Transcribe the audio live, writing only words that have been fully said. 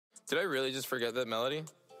Did I really just forget that melody?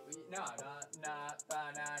 No.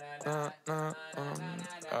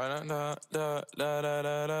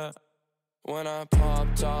 When I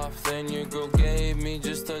popped off, then your girl gave me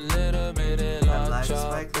just a little bit of love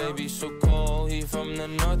chop. Baby so cold, he from the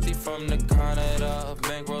north, he from the Canada.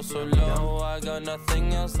 Bankroll so low, I got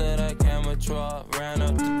nothing else that I can withdraw. Ran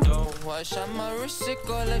up the dough, I shot my wrist, it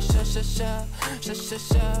go like sha sha sha, sha sha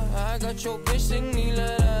sha. I got your bitch sing me la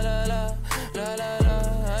la la la, la la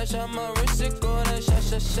la. I shot my wrist, it go like sha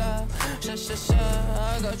sha sha, sha sha sha.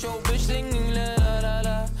 I got your bitch sing me la la la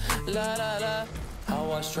la, la la la.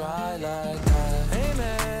 How I try like that.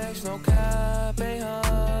 Amex, no cap,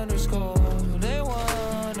 800score. They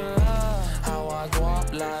wonder how I go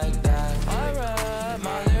up like that. I rap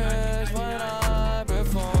my lyrics when I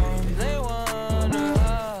perform. They wonder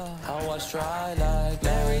how I try like that.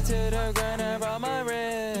 Married to the grind, I brought my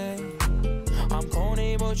ring. I'm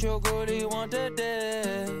corny, but your goodie want the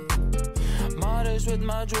dick. Modest with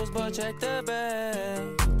my jewels, but check the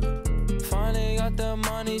bag. Finally got the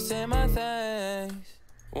money, say my thanks.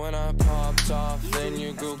 When I popped off, then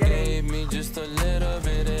your girl gave me just a little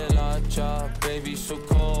bit of la chop. Baby so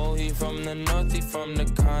cold, he from the north, he from the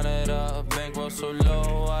Canada. Bankroll so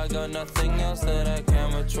low, I got nothing else that I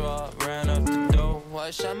can withdraw. Ran up the dough, I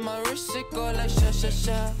shot my wrist, it go like sha sha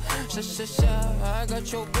sha, sha sha sha. I got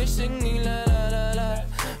your bitch sing me la la la la,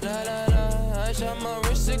 la la la. I shot my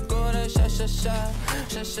wrist, it go like sha sha sha,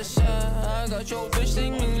 sha sha sha. I got your bitch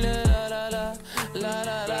sing me la la la la, la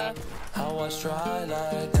la la. How I try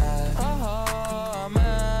like that. I'm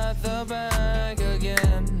at the bank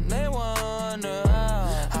again. They wonder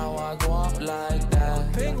how I go up like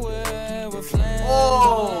that. Pink whip with flames.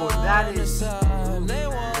 Oh, that is so cool. They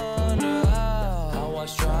wonder how I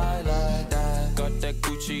try like that. Got that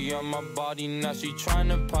Gucci on my body, now she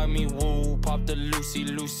tryna pop me woo. Pop the Lucy,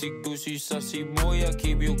 goosey, sussy boy, I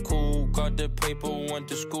keep you cool. Got the paper, went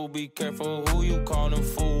to school, be careful who you callin'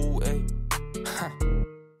 fool. Hey,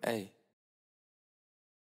 hey.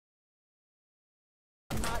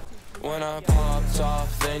 When I popped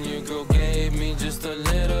off, then your girl gave me just a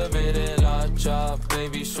little bit of la chop.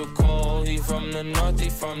 Baby so cold, he from the north, he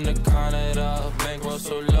from the Canada. Bankroll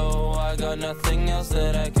so low, I got nothing else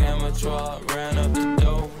that I can withdraw. Ran up the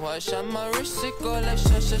dough, I shot my wrist, it go like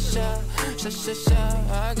sha sha sha, sha sha sha.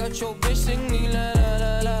 I got your bitch sing me la la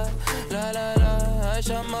la la, la la la. I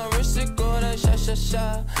shot my wrist, it go like sha sha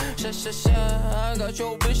sha, sha sha sha. I got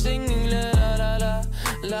your bitch sing me la la la la,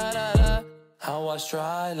 la la la. How I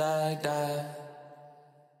try like that.